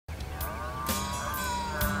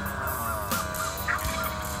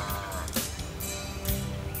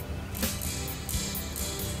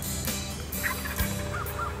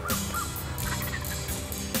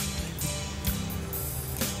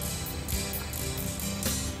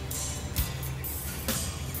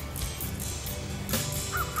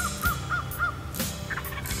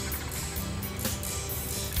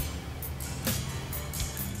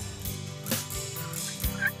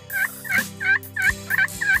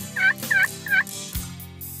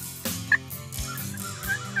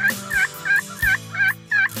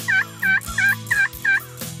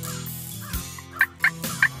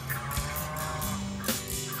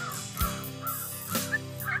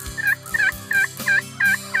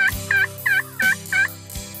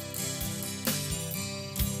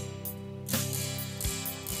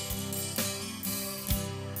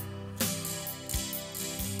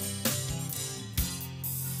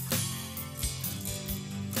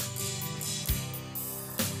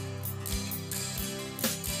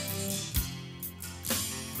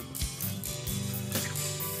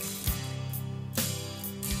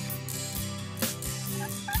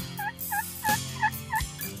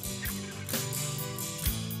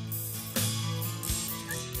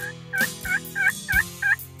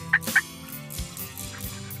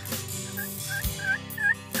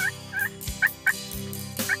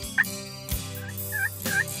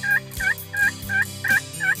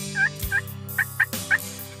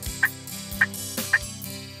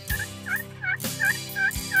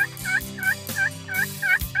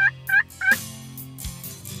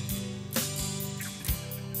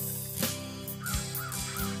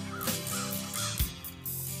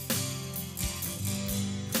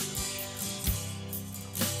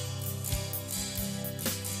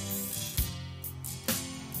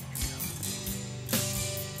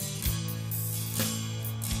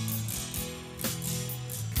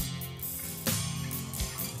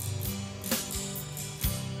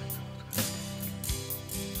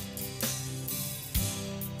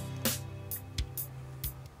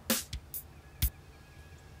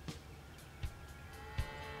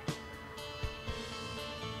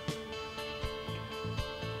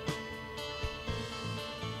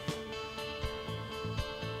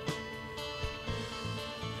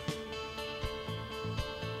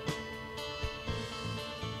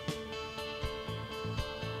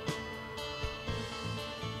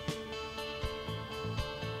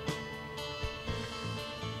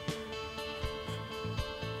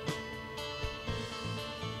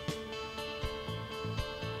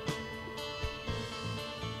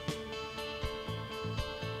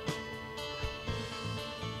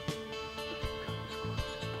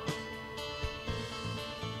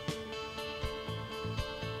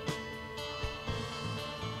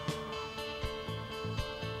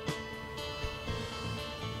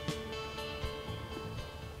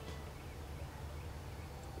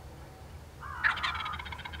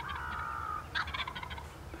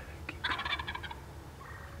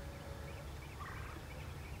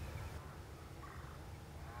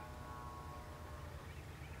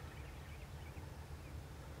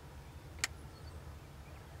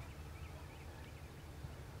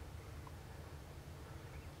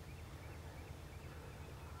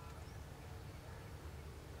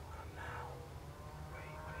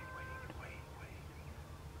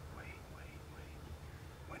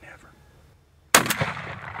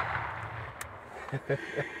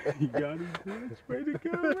You got him, Chris. Way to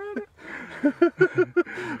go,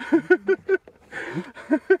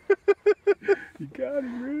 You got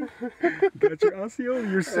him, Chris. You got your Osceola.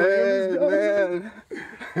 Your slam is going.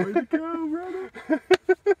 Way to go, brother.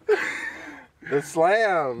 The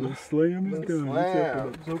slam. The slam is The done.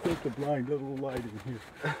 slam. Let's open up the blind. Got a little light in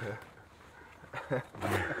here.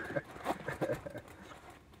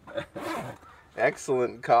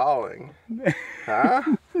 Excellent calling. Huh?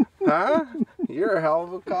 Huh? You're a hell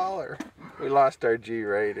of a caller. We lost our G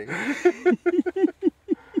rating.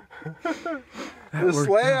 The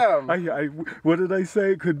slam. What did I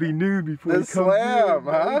say? It could be noon before the he comes slam,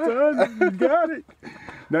 in. huh? You got it.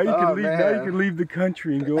 Now you can leave. Man. Now you can leave the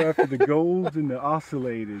country and go after the golds and the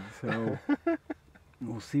oscillated. So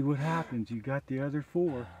we'll see what happens. You got the other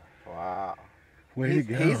 4. Wow. Way to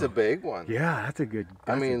go. He's a big one. Yeah, that's a good.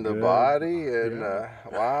 I mean, the body and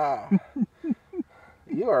wow.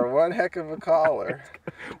 You are one heck of a caller.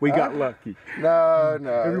 We got lucky. No.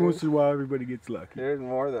 Every once in a while, everybody gets lucky. There's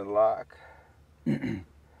more than luck.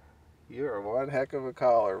 You are one heck of a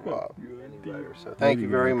caller, Bob. So thank you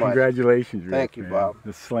very much. Congratulations, Rick. Thank you, man. Bob.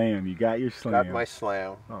 The slam. You got your slam. Got my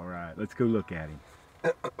slam. All right, let's go look at him.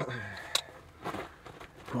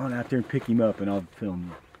 Go on out there and pick him up, and I'll film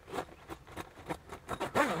you.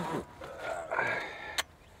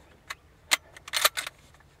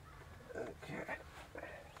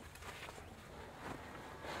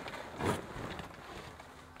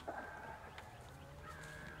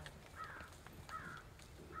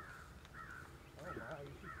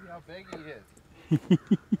 How big he is.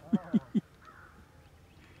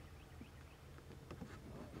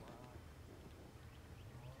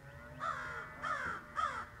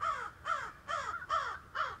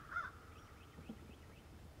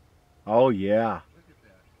 Oh yeah. Look at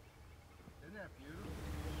that. Isn't that beautiful?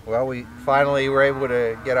 Well, we finally were able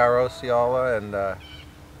to get our Osceola and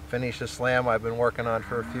finish the slam I've been working on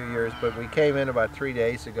for a few years, but we came in about 3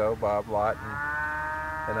 days ago, Bob Lott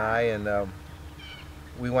and I, and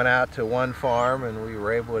we went out to one farm and we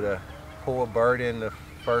were able to pull a bird in the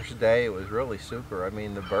first day. It was really super. I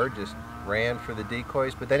mean, the bird just ran for the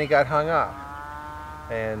decoys, but then he got hung up.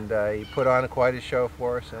 And he put on quite a show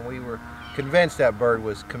for us, and we were convinced that bird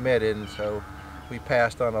was committed, and so we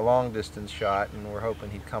passed on a long distance shot and we're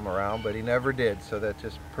hoping he'd come around, but he never did. So that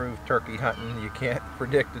just proved turkey hunting, you can't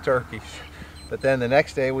predict the turkeys. But then the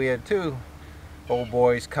next day we had 2 old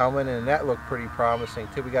boys coming, and that looked pretty promising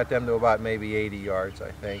too. We got them to about maybe 80 yards,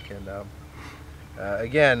 I think, and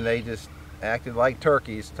again, they just acted like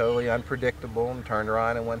turkeys, totally unpredictable, and turned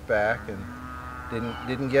around and went back, and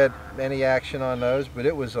didn't get any action on those, but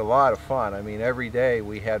it was a lot of fun. I mean, every day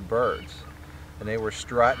we had birds, and they were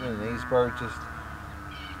strutting, and these birds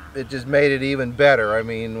it just made it even better. I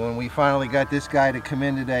mean, when we finally got this guy to come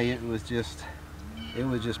in today, it was just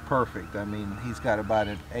perfect. I mean, he's got about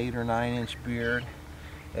an 8 or 9 inch beard,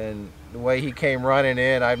 and the way he came running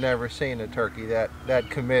in, I've never seen a turkey that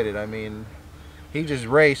committed. I mean, he just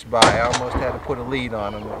raced by. I almost had to put a lead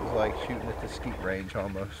on him. It was like shooting at the skeet range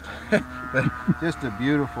almost. But just a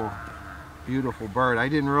beautiful, beautiful bird. I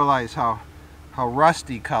didn't realize how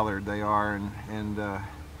rusty colored they are, and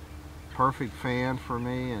perfect fan for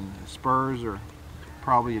me. And the spurs are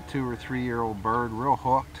probably a 2 or 3 year old bird, real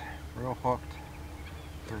hooked.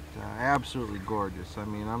 But absolutely gorgeous. I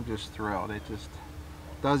mean, I'm just thrilled. It just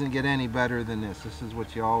doesn't get any better than this. This is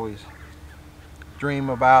what you always dream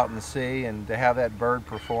about and see, and to have that bird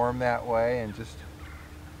perform that way and just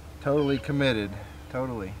totally committed,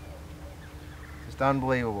 totally. Just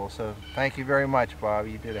unbelievable. So thank you very much, Bob.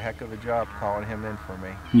 You did a heck of a job calling him in for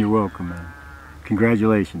me. You're welcome, man.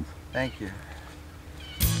 Congratulations. Thank you.